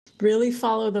Really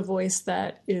follow the voice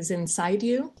that is inside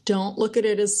you. Don't look at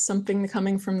it as something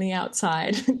coming from the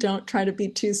outside. Don't try to be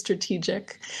too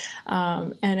strategic,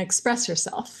 and express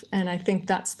yourself. And I think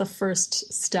that's the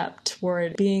first step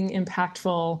toward being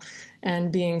impactful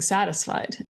and being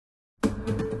satisfied.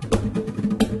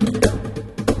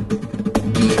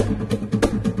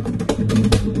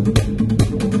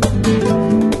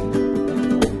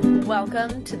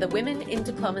 Welcome to the Women in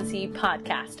Diplomacy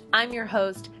podcast. I'm your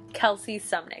host, Kelsey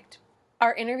Sumnicht.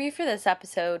 Our interview for this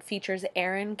episode features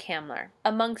Erin Kamler.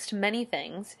 Amongst many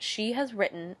things, she has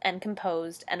written and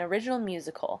composed an original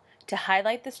musical to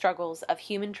highlight the struggles of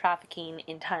human trafficking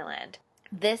in Thailand.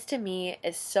 This to me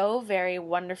is so very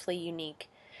wonderfully unique.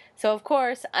 So of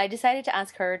course, I decided to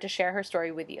ask her to share her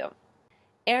story with you.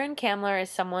 Erin Kamler is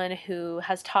someone who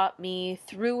has taught me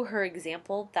through her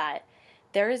example that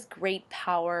there is great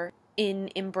power in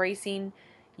embracing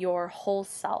your whole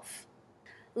self.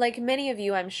 Like many of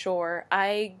you, I'm sure,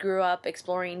 I grew up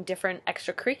exploring different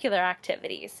extracurricular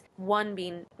activities, one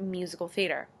being musical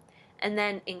theater. And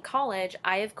then in college,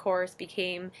 I, of course,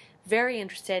 became very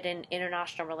interested in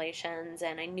international relations,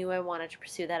 and I knew I wanted to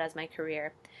pursue that as my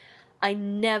career. I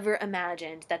never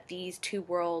imagined that these two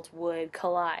worlds would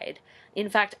collide. In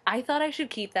fact, I thought I should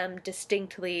keep them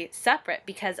distinctly separate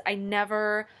because I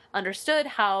never understood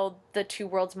how the two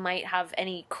worlds might have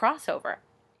any crossover.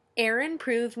 Erin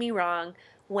proved me wrong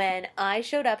when I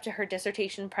showed up to her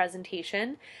dissertation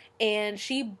presentation and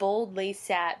she boldly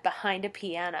sat behind a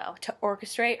piano to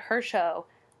orchestrate her show,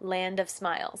 Land of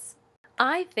Smiles.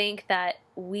 I think that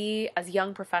we as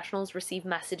young professionals receive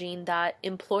messaging that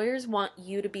employers want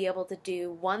you to be able to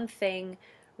do one thing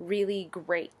really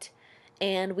great.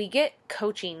 And we get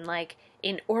coaching like,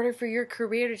 in order for your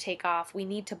career to take off, we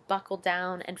need to buckle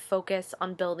down and focus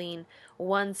on building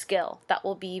one skill that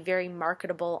will be very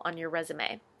marketable on your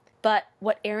resume. But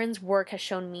what Erin's work has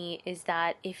shown me is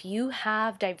that if you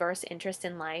have diverse interests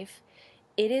in life,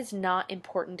 it is not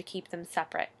important to keep them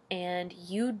separate, and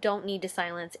you don't need to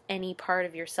silence any part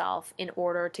of yourself in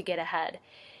order to get ahead.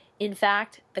 In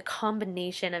fact, the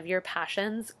combination of your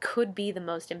passions could be the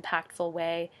most impactful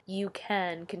way you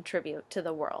can contribute to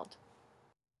the world.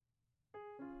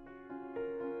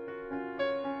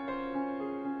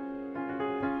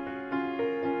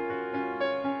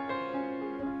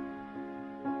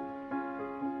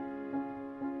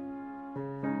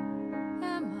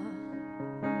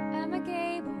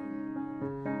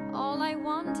 All I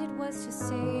wanted was to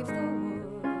save the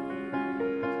world.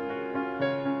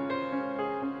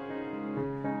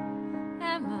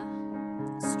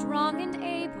 Emma, strong and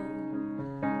able,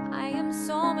 I am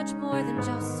so much more than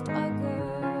just a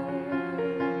girl.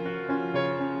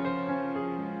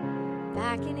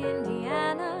 Back in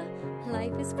Indiana,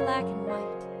 life is black and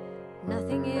white.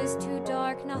 Nothing is too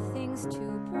dark, nothing's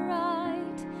too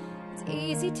bright. It's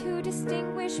easy to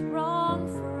distinguish wrong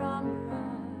from right.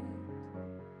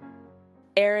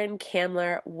 Erin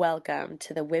Kamler, welcome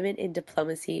to the Women in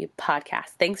Diplomacy podcast.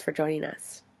 Thanks for joining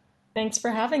us. Thanks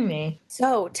for having me.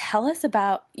 So tell us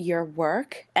about your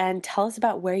work and tell us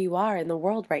about where you are in the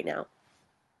world right now.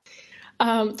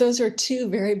 Those are two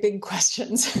very big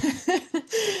questions.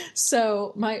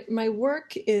 So my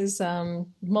work is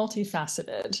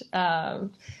multifaceted.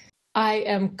 I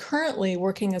am currently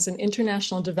working as an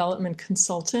international development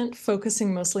consultant,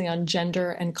 focusing mostly on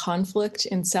gender and conflict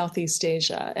in Southeast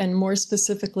Asia, and more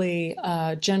specifically,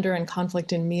 gender and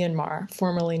conflict in Myanmar,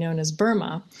 formerly known as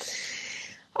Burma.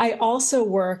 I also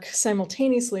work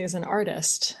simultaneously as an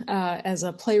artist, as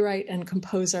a playwright and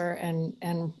composer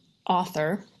and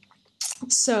author.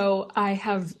 So I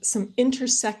have some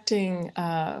intersecting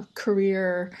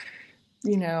career,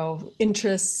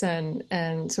 interests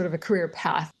and sort of a career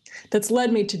path that's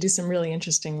led me to do some really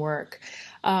interesting work.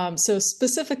 So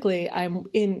specifically, I'm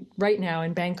right now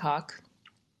in Bangkok,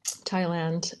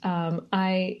 Thailand.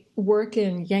 I work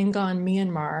in Yangon,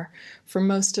 Myanmar for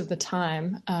most of the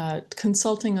time,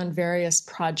 consulting on various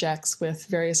projects with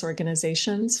various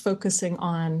organizations, focusing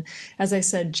on, as I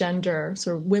said, gender,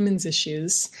 sort of women's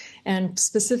issues, and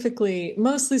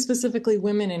mostly specifically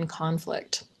women in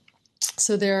conflict.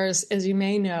 So there's, as you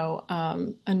may know,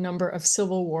 a number of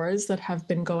civil wars that have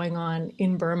been going on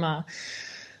in Burma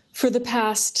for the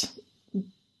past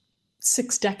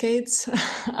 6 decades.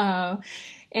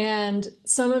 And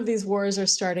some of these wars are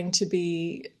starting to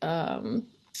be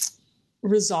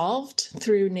resolved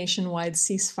through nationwide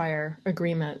ceasefire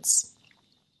agreements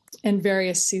and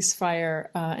various ceasefire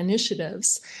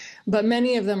initiatives. But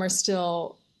many of them are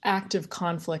still active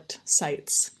conflict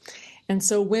sites. And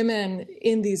so women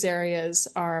in these areas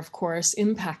are, of course,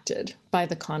 impacted by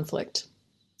the conflict.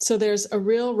 So there's a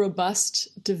real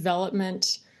robust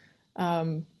development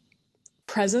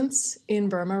presence in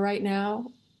Burma right now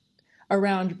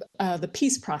around the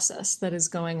peace process that is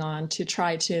going on to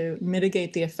try to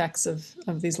mitigate the effects of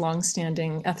these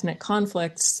longstanding ethnic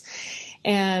conflicts.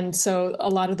 And so a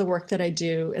lot of the work that I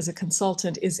do as a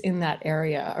consultant is in that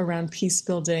area around peace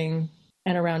building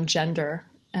and around gender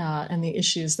and the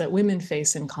issues that women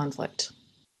face in conflict.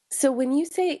 So when you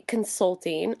say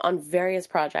consulting on various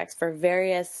projects for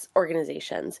various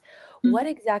organizations, what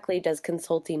exactly does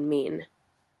consulting mean?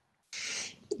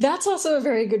 That's also a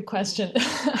very good question.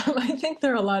 I think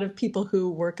there are a lot of people who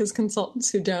work as consultants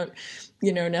who don't,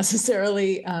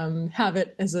 necessarily have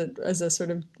it as a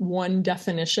sort of one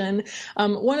definition.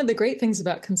 One of the great things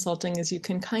about consulting is you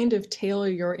can kind of tailor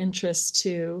your interests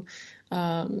to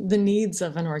the needs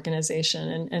of an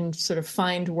organization and sort of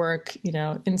find work,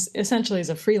 essentially as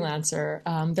a freelancer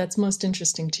that's most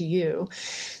interesting to you.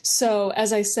 So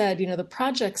as I said, the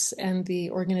projects and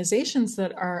the organizations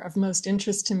that are of most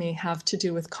interest to me have to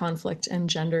do with conflict and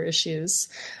gender issues.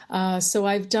 So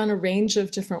I've done a range of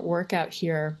different work out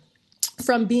here.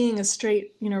 From being a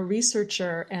straight,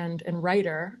 researcher and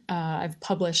writer, I've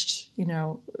published,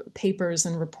 papers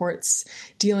and reports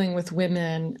dealing with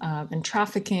women and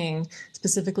trafficking,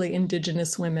 specifically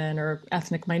Indigenous women or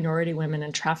ethnic minority women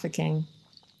and trafficking,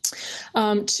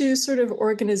 to sort of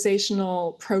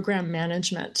organizational program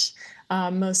management.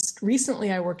 Most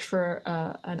recently, I worked for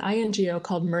an INGO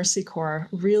called Mercy Corps,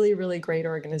 really, really great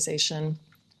organization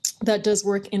that does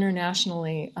work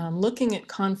internationally, looking at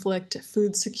conflict,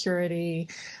 food security,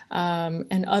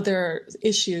 and other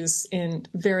issues in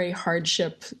very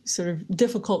hardship, sort of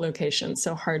difficult locations,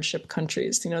 so hardship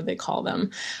countries, they call them,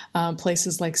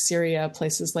 places like Syria,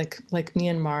 places like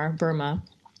Myanmar, Burma.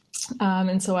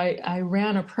 And so I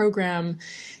ran a program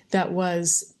that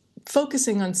was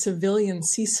focusing on civilian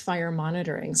ceasefire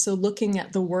monitoring. So looking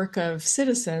at the work of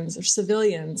citizens or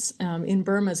civilians in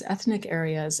Burma's ethnic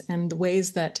areas and the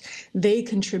ways that they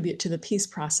contribute to the peace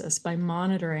process by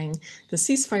monitoring the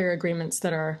ceasefire agreements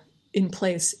that are in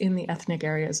place in the ethnic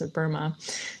areas of Burma.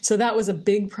 So that was a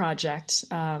big project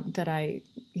that I,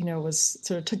 was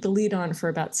sort of took the lead on for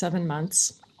about 7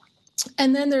 months.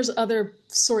 And then there's other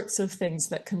sorts of things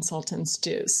that consultants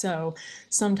do. So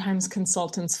sometimes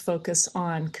consultants focus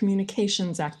on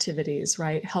communications activities,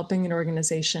 right? Helping an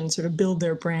organization sort of build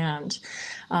their brand.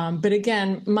 But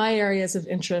again, my areas of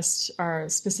interest are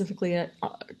specifically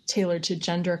tailored to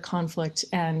gender conflict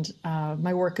and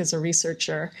my work as a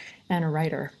researcher and a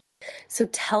writer. So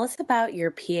tell us about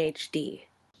your PhD.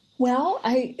 Well,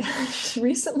 I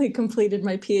recently completed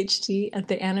my PhD at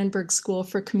the Annenberg School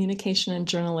for Communication and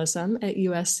Journalism at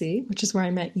USC, which is where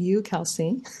I met you,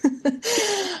 Kelsey.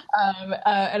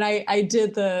 And I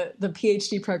did the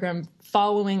PhD program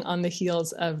following on the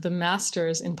heels of the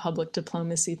Master's in Public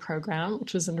Diplomacy program,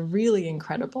 which was a really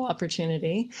incredible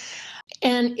opportunity.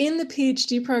 And in the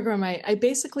PhD program, I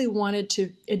basically wanted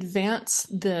to advance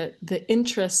the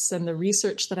interests and the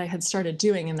research that I had started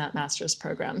doing in that master's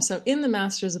program. So in the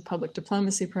Master's of Public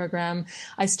Diplomacy program,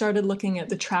 I started looking at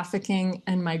the trafficking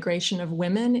and migration of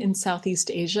women in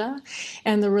Southeast Asia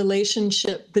and the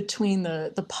relationship between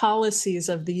the policies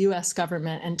of the US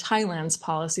government and Thailand's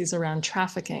policies around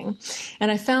trafficking.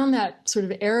 And I found that sort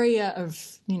of area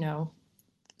of,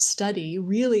 study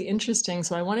really interesting.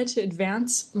 So I wanted to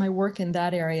advance my work in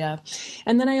that area.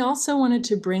 And then I also wanted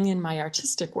to bring in my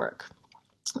artistic work.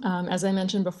 As I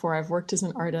mentioned before, I've worked as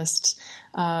an artist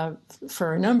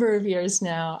for a number of years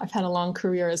now. I've had a long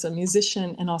career as a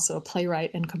musician and also a playwright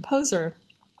and composer.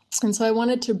 And so I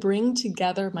wanted to bring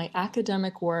together my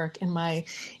academic work and my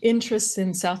interests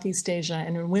in Southeast Asia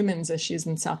and in women's issues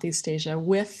in Southeast Asia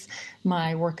with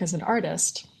my work as an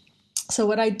artist. So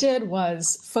what I did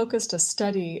was focused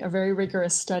a very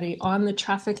rigorous study on the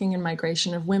trafficking and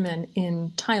migration of women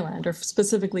in Thailand, or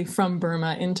specifically from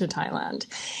Burma into Thailand.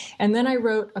 And then I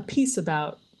wrote a piece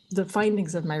about the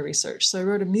findings of my research. So I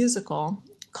wrote a musical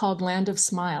called Land of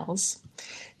Smiles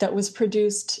that was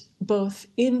produced both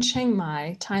in Chiang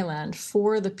Mai, Thailand,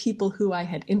 for the people who I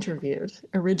had interviewed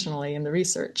originally in the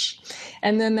research.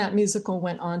 And then that musical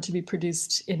went on to be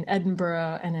produced in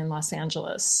Edinburgh and in Los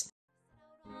Angeles.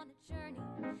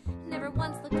 Never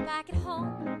once looked back at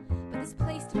home, but this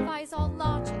place defies all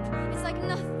logic. It's like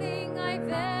nothing I've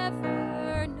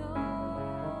ever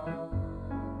known.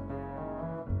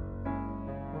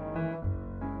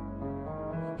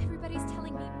 Everybody's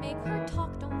telling me, make her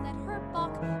talk, don't let her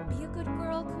balk. Be a good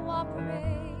girl,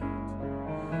 cooperate.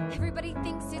 Everybody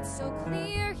thinks it's so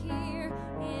clear here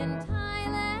in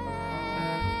Thailand.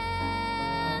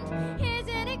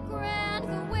 Isn't it grand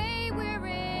the way we're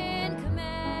in command?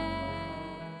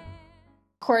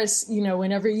 Of course,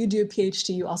 whenever you do a PhD,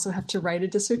 you also have to write a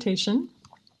dissertation.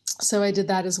 So I did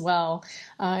that as well.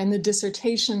 And the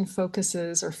dissertation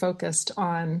focused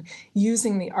on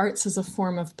using the arts as a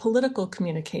form of political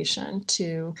communication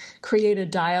to create a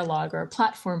dialogue or a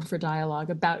platform for dialogue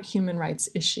about human rights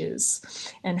issues,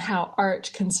 and how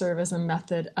art can serve as a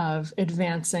method of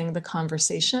advancing the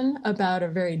conversation about a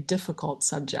very difficult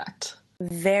subject.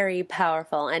 Very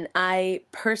powerful. And I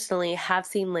personally have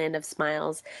seen Land of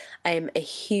Smiles. I am a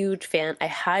huge fan. I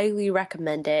highly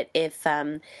recommend it if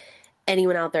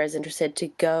anyone out there is interested to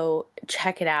go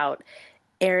check it out.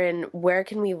 Erin, where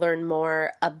can we learn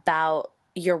more about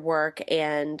your work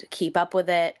and keep up with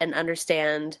it and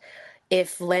understand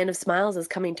if Land of Smiles is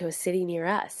coming to a city near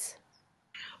us?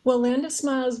 Well, Land of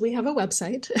Smiles, we have a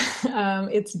website.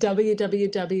 It's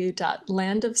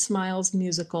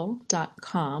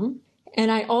www.landofsmilesmusical.com. And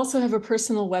I also have a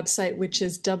personal website, which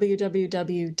is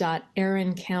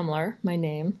www.erinkamler, my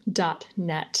name,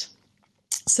 .net.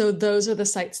 So those are the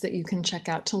sites that you can check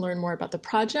out to learn more about the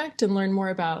project and learn more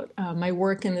about my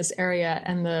work in this area.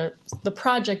 And the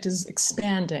project is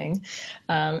expanding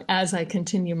as I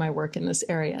continue my work in this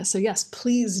area. So yes,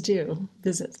 please do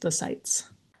visit the sites.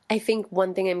 I think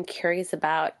one thing I'm curious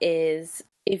about is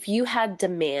if you had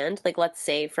demand, like let's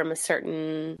say from a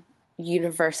certain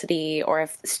university, or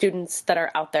if students that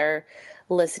are out there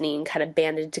listening kind of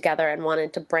banded together and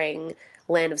wanted to bring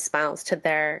Land of Smiles to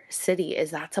their city,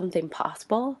 is that something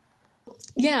possible?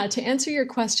 Yeah, to answer your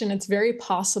question, it's very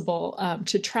possible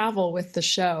to travel with the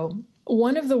show.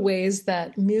 One of the ways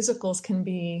that musicals can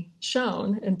be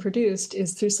shown and produced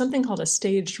is through something called a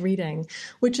staged reading,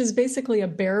 which is basically a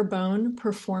bare bone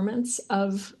performance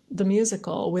of the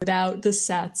musical without the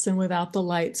sets and without the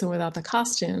lights and without the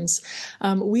costumes.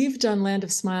 We've done Land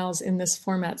of Smiles in this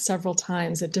format several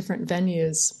times at different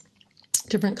venues,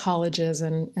 different colleges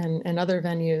and other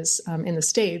venues in the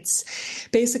States.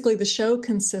 Basically, the show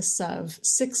consists of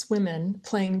 6 women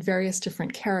playing various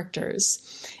different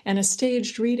characters. And a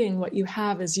staged reading, what you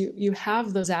have is you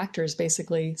have those actors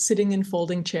basically sitting in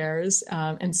folding chairs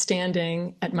and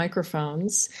standing at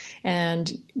microphones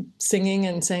and singing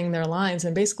and saying their lines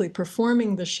and basically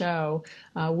performing the show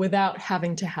without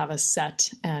having to have a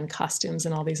set and costumes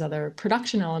and all these other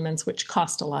production elements, which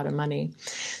cost a lot of money.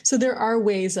 So there are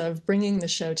ways of bringing the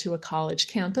show to a college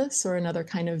campus or another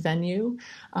kind of venue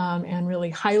and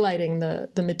really highlighting the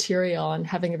material and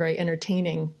having a very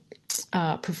entertaining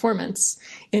performance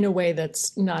in a way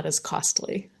that's not as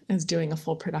costly as doing a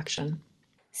full production.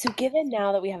 So, given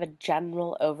now that we have a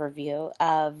general overview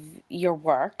of your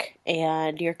work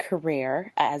and your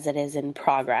career as it is in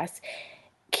progress,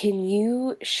 can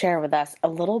you share with us a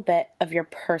little bit of your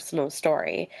personal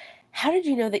story? How did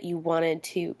you know that you wanted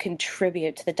to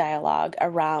contribute to the dialogue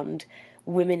around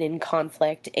women in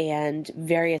conflict and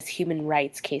various human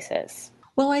rights cases?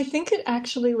 Well, I think it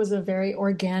actually was a very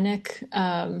organic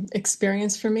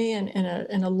experience for me and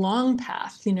in a long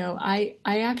path. You know, I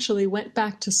actually went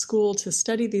back to school to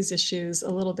study these issues a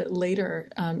little bit later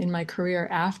in my career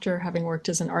after having worked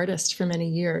as an artist for many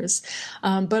years.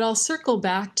 But I'll circle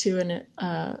back to an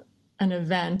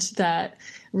event that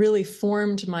really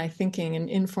formed my thinking and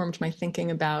informed my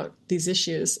thinking about these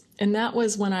issues. And that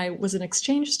was when I was an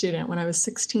exchange student when I was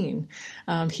 16,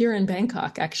 here in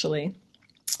Bangkok, actually.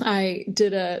 I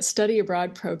did a study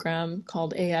abroad program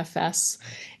called AFS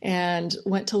and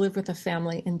went to live with a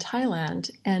family in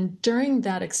Thailand. And during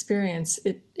that experience,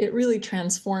 it really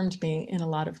transformed me in a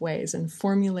lot of ways and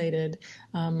formulated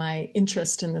my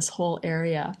interest in this whole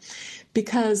area.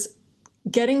 Because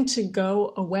getting to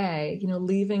go away, you know,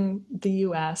 leaving the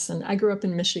US, and I grew up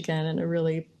in Michigan in a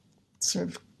really sort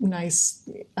of nice,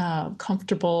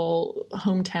 comfortable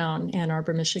hometown, Ann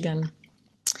Arbor, Michigan.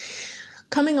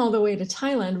 Coming all the way to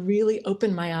Thailand really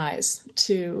opened my eyes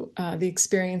to the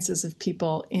experiences of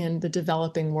people in the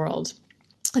developing world,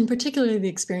 and particularly the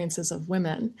experiences of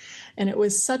women. And it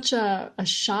was such a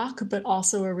shock, but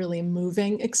also a really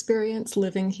moving experience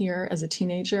living here as a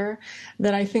teenager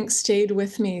that I think stayed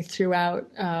with me throughout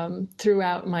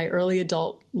my early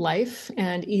adult life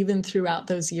and even throughout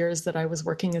those years that I was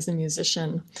working as a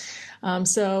musician.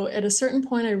 So at a certain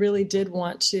point, I really did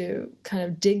want to kind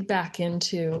of dig back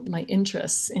into my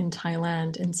interests in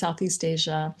Thailand and Southeast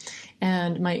Asia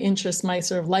and my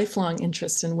sort of lifelong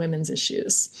interest in women's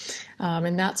issues.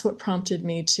 And that's what prompted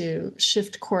me to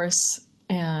shift course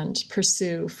and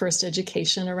pursue first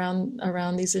education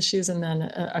around these issues and then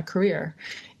a career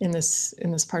in this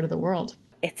part of the world.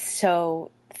 It's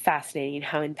so fascinating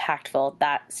how impactful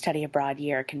that study abroad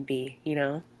year can be, you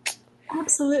know?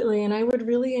 Absolutely. And I would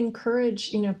really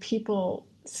encourage, you know, people,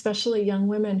 especially young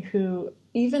women who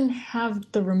even have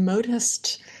the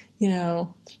remotest, you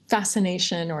know,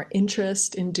 fascination or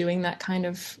interest in doing that kind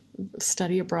of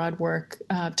study abroad work,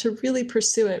 to really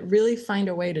pursue it, really find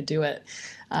a way to do it.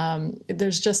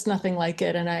 There's just nothing like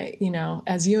it. And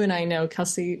as you and I know,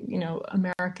 Kelsey,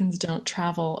 Americans don't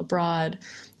travel abroad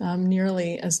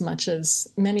nearly as much as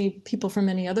many people from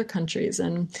many other countries.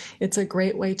 And it's a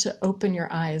great way to open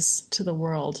your eyes to the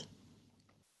world.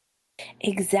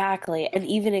 Exactly. And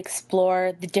even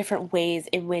explore the different ways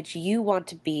in which you want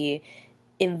to be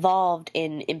involved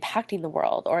in impacting the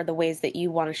world, or the ways that you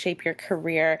want to shape your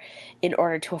career in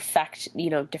order to affect,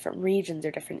 different regions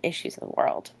or different issues in the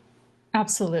world.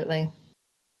 Absolutely.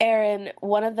 Erin,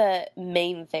 one of the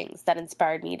main things that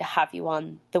inspired me to have you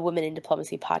on the Women in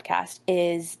Diplomacy podcast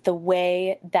is the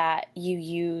way that you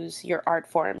use your art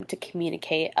form to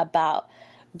communicate about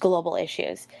global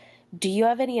issues. Do you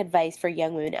have any advice for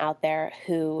young women out there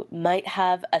who might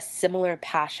have a similar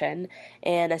passion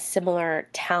and a similar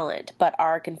talent, but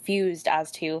are confused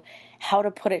as to how to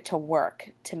put it to work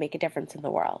to make a difference in the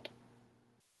world?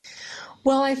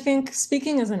 Well, I think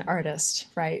speaking as an artist,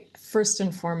 right, first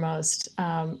and foremost,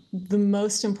 the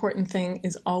most important thing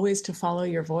is always to follow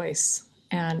your voice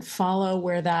and follow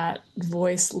where that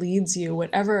voice leads you,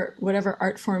 whatever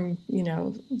art form,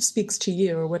 speaks to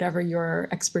you, or whatever your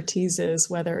expertise is,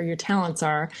 whether your talents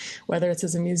are, whether it's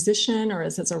as a musician or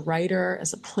as a writer,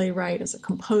 as a playwright, as a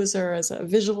composer, as a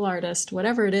visual artist,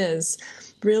 whatever it is,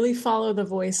 really follow the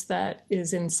voice that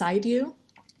is inside you.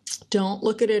 Don't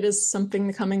look at it as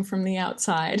something coming from the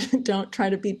outside. Don't try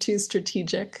to be too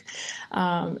strategic,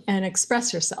 and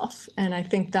express yourself. And I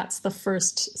think that's the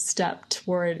first step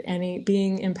toward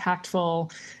being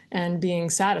impactful and being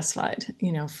satisfied,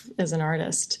 as an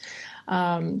artist.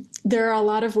 There are a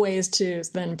lot of ways to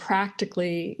then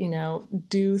practically,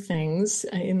 do things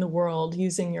in the world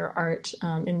using your art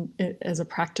as a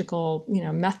practical,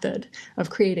 method of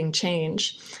creating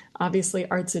change. Obviously,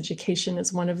 arts education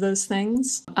is one of those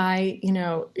things.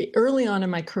 Early on in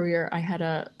my career, I had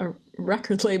a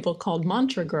record label called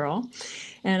Mantra Girl,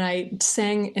 and I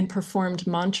sang and performed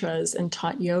mantras and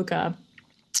taught yoga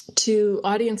to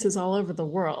audiences all over the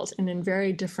world and in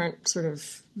very different, sort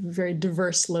of very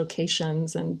diverse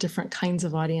locations and different kinds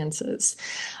of audiences.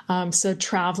 So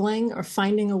traveling or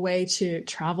finding a way to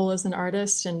travel as an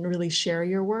artist and really share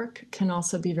your work can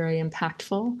also be very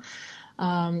impactful.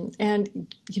 And,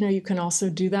 you can also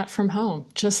do that from home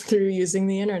just through using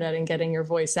the internet and getting your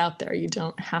voice out there. You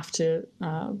don't have to,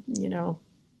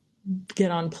 get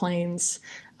on planes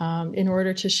in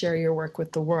order to share your work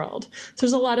with the world. So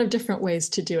there's a lot of different ways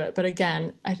to do it. But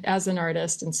again, as an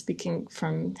artist, and speaking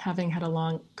from having had a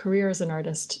long career as an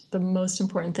artist, the most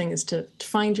important thing is to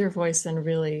find your voice and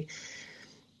really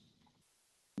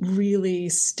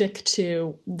stick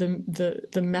to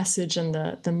the message and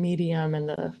the medium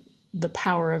and the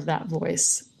power of that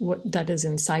voice, that is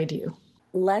inside you.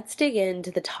 Let's dig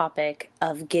into the topic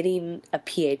of getting a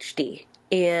PhD.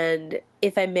 And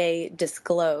if I may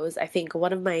disclose, I think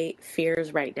one of my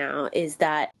fears right now is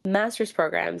that master's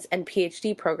programs and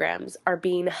PhD programs are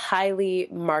being highly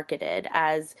marketed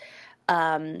as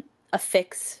a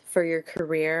fix for your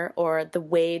career, or the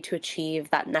way to achieve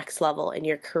that next level in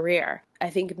your career. I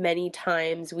think many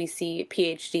times we see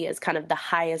PhD as kind of the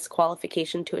highest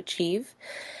qualification to achieve.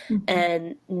 Mm-hmm.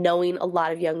 And knowing a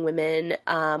lot of young women,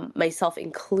 myself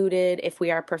included, if we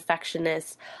are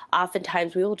perfectionists,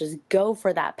 oftentimes we will just go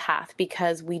for that path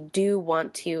because we do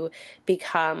want to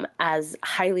become as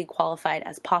highly qualified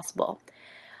as possible.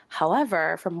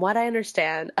 However, from what I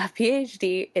understand, a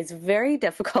PhD is very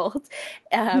difficult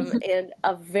and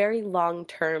a very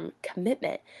long-term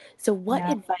commitment. So what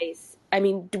advice,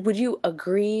 would you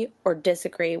agree or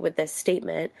disagree with this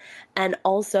statement? And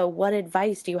also, what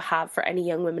advice do you have for any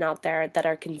young women out there that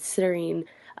are considering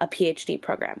a PhD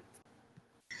program?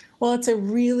 Well, it's a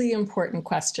really important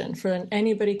question for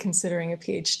anybody considering a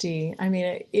PhD.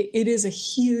 It is a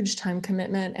huge time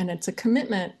commitment, and it's a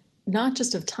commitment not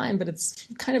just of time, but it's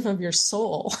kind of your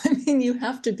soul. You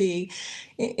have to be,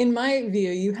 in my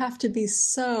view, you have to be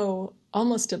so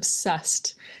almost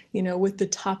obsessed, with the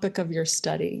topic of your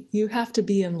study. You have to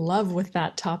be in love with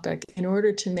that topic in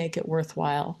order to make it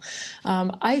worthwhile.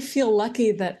 I feel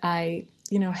lucky that I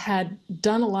had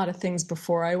done a lot of things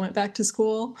before I went back to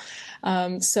school.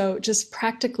 So just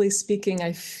practically speaking,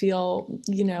 I feel,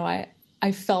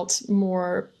 I felt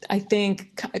more, I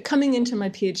think, coming into my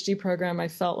PhD program, I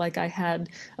felt like I had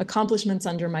accomplishments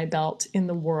under my belt in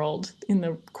the world, in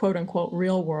the quote unquote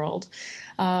real world,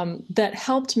 that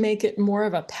helped make it more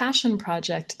of a passion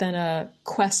project than a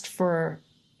quest for,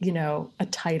 a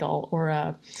title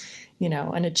or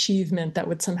an achievement that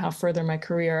would somehow further my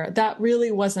career. That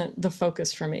really wasn't the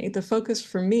focus for me. The focus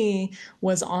for me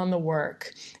was on the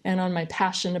work and on my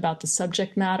passion about the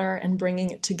subject matter and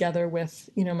bringing it together with,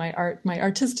 my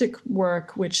artistic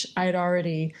work, which I'd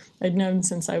known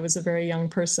since I was a very young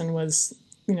person was,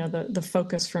 the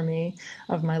focus for me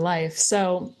of my life.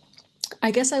 So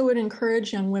I guess I would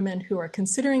encourage young women who are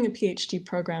considering a PhD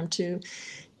program to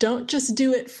don't just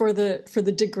do it for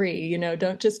the degree,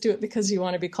 don't just do it because you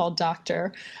want to be called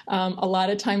doctor. A lot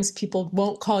of times people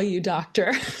won't call you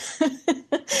doctor,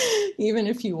 even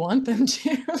if you want them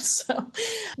to. So,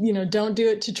 don't do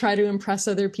it to try to impress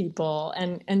other people,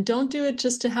 and don't do it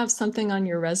just to have something on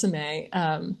your resume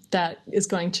that is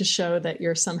going to show that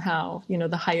you're somehow,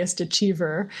 the highest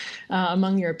achiever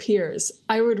among your peers.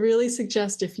 I would really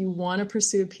suggest if you want to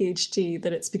pursue a PhD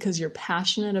that it's because you're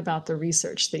passionate about the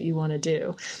research that you want to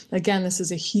do. Again, this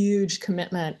is a huge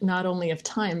commitment, not only of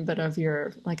time, but of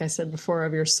your, like I said before,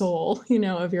 of your soul,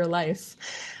 of your life.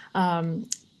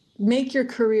 Make your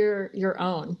career your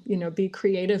own, be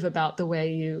creative about the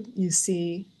way you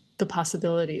see the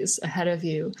possibilities ahead of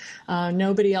you.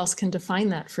 Nobody else can define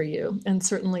that for you. And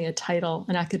certainly an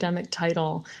academic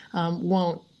title,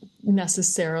 won't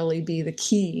necessarily be the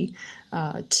key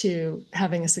to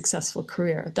having a successful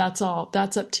career. That's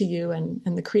up to you and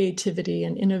the creativity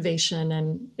and innovation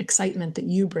and excitement that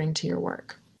you bring to your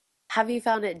work. Have you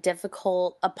found it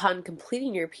difficult upon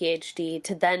completing your PhD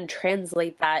to then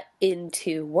translate that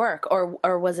into work,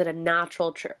 or was it a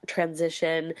natural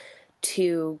transition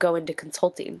to go into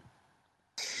consulting?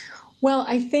 Well,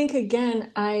 I think, again,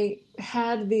 I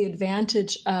had the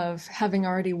advantage of having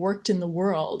already worked in the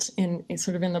world, in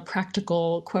the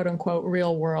practical, quote unquote,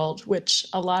 real world, which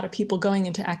a lot of people going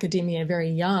into academia very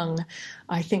young,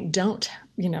 I think, don't,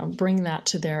 bring that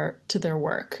to their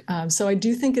work. So I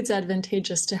do think it's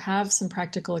advantageous to have some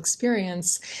practical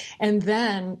experience. And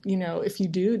then, if you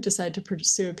do decide to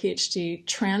pursue a PhD,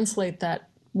 translate that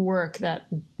work, that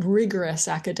rigorous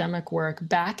academic work,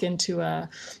 back into a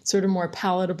sort of more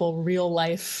palatable real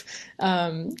life,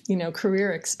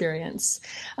 career experience.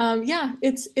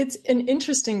 It's an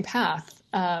interesting path.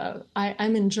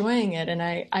 I'm enjoying it. And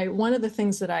I one of the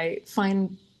things that I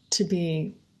find to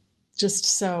be just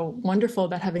so wonderful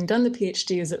about having done the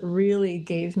PhD is it really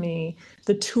gave me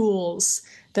the tools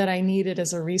that I needed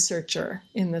as a researcher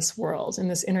in this world, in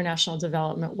this international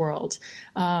development world.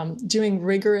 Doing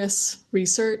rigorous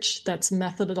research that's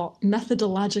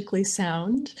methodologically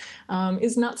sound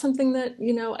is not something that,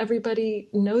 everybody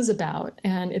knows about.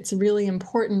 And it's really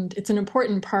important. It's an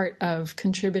important part of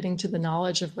contributing to the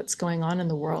knowledge of what's going on in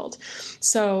the world.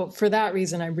 So for that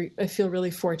reason, I feel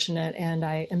really fortunate, and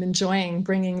I am enjoying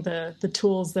bringing the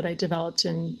tools that I developed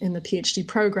in the PhD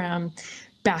program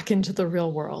back into the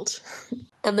real world.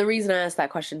 And the reason I asked that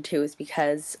question too is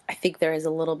because I think there is a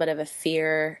little bit of a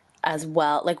fear as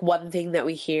well. Like, one thing that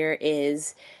we hear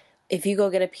is if you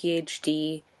go get a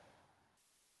PhD,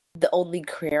 the only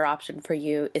career option for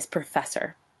you is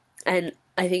professor. And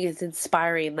I think it's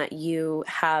inspiring that you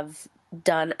have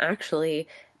done actually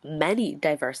many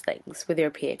diverse things with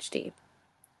your PhD.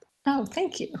 Oh,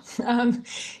 thank you. I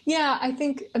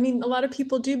mean, a lot of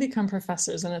people do become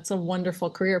professors, and it's a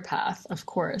wonderful career path, of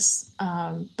course.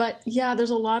 But yeah, there's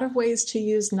a lot of ways to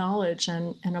use knowledge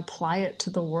and apply it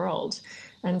to the world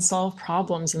and solve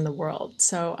problems in the world.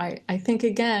 So I think,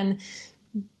 again,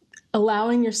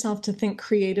 allowing yourself to think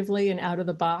creatively and out of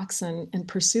the box and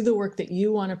pursue the work that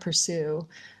you want to pursue,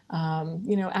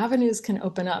 avenues can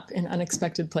open up in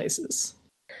unexpected places.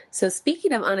 So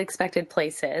speaking of unexpected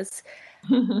places,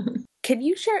 can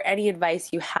you share any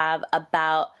advice you have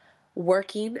about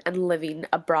working and living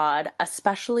abroad,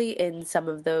 especially in some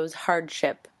of those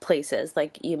hardship places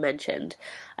like you mentioned?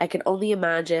 I can only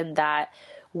imagine that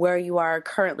where you are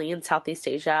currently in Southeast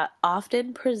Asia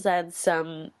often presents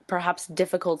some perhaps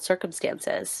difficult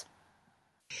circumstances.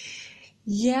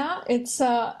 Yeah, it's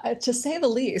to say the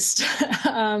least,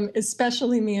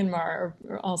 especially Myanmar,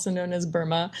 or also known as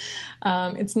Burma.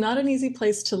 It's not an easy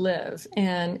place to live,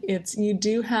 and you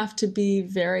do have to be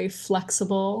very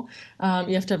flexible.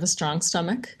 You have to have a strong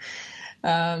stomach,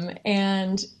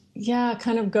 and yeah,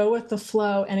 kind of go with the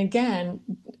flow. And again,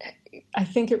 I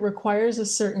think it requires a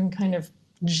certain kind of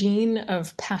gene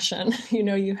of passion.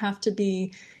 You have to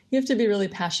be really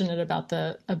passionate about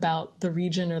the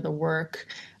region or the work,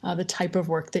 the type of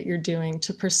work that you're doing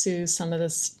to pursue some of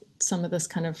this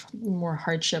kind of more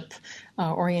hardship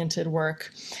oriented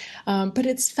work. But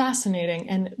it's fascinating.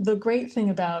 And the great thing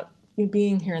about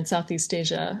being here in Southeast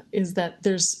Asia is that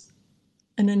there's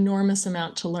an enormous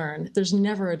amount to learn. There's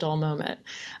never a dull moment,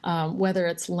 whether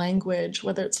it's language,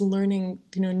 whether it's learning,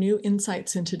 new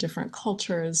insights into different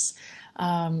cultures,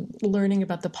 learning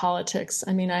about the politics.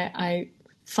 I mean, I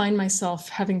find myself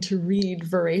having to read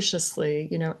voraciously,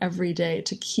 every day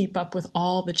to keep up with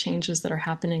all the changes that are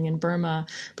happening in Burma,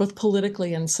 both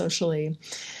politically and socially.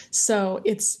 So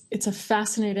it's a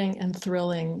fascinating and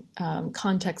thrilling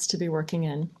context to be working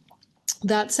in.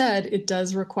 That said, it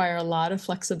does require a lot of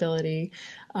flexibility.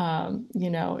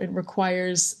 It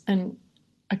requires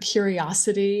a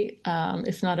curiosity,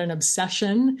 if not an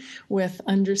obsession, with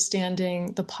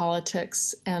understanding the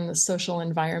politics and the social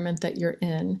environment that you're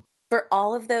in. For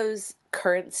all of those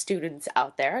current students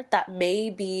out there that may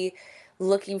be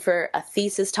looking for a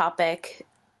thesis topic,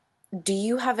 do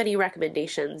you have any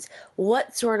recommendations?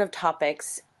 What sort of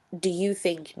topics do you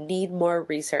think need more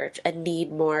research and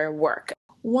need more work?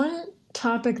 One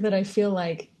topic that I feel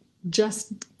like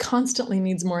just constantly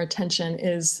needs more attention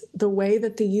is the way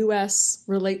that the U.S.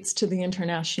 relates to the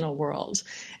international world.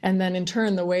 And then in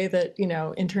turn, the way that,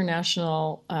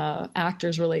 international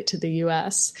actors relate to the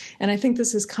U.S. And I think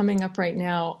this is coming up right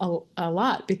now a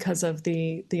lot because of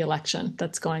the election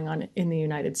that's going on in the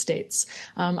United States.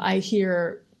 I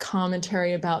hear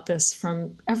commentary about this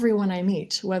from everyone I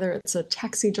meet, whether it's a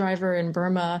taxi driver in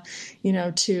Burma,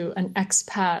 to an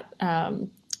expat,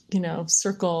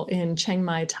 circle in Chiang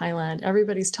Mai, Thailand.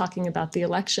 Everybody's talking about the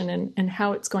election and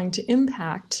how it's going to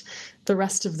impact the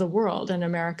rest of the world and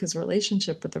America's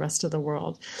relationship with the rest of the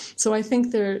world. So I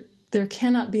think there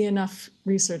cannot be enough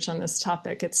research on this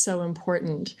topic. It's so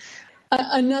important.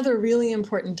 Another really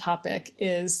important topic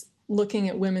is looking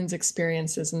at women's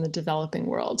experiences in the developing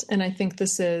world. And I think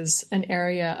this is an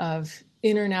area of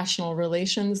international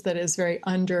relations that is very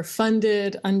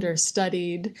underfunded,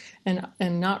 understudied,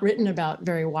 and not written about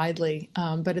very widely,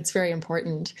 but it's very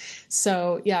important.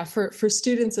 So yeah, for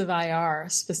students of IR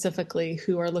specifically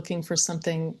who are looking for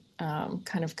something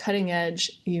kind of cutting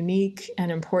edge, unique,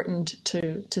 and important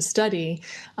to study,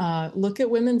 look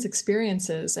at women's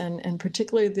experiences and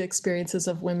particularly the experiences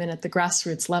of women at the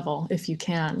grassroots level, if you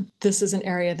can. This is an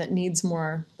area that needs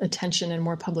more attention and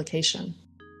more publication.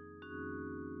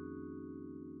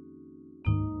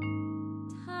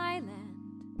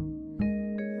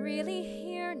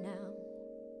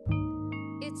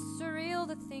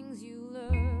 The things you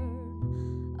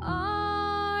learn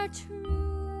are true.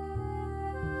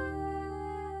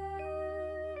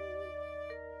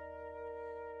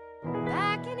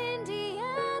 Back in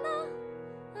Indiana,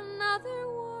 another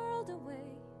world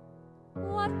away,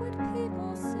 what would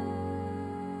people say?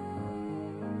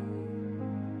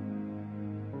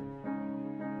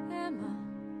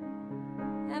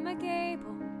 Emma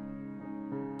Gable,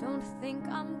 don't think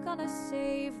I'm gonna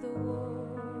save the world.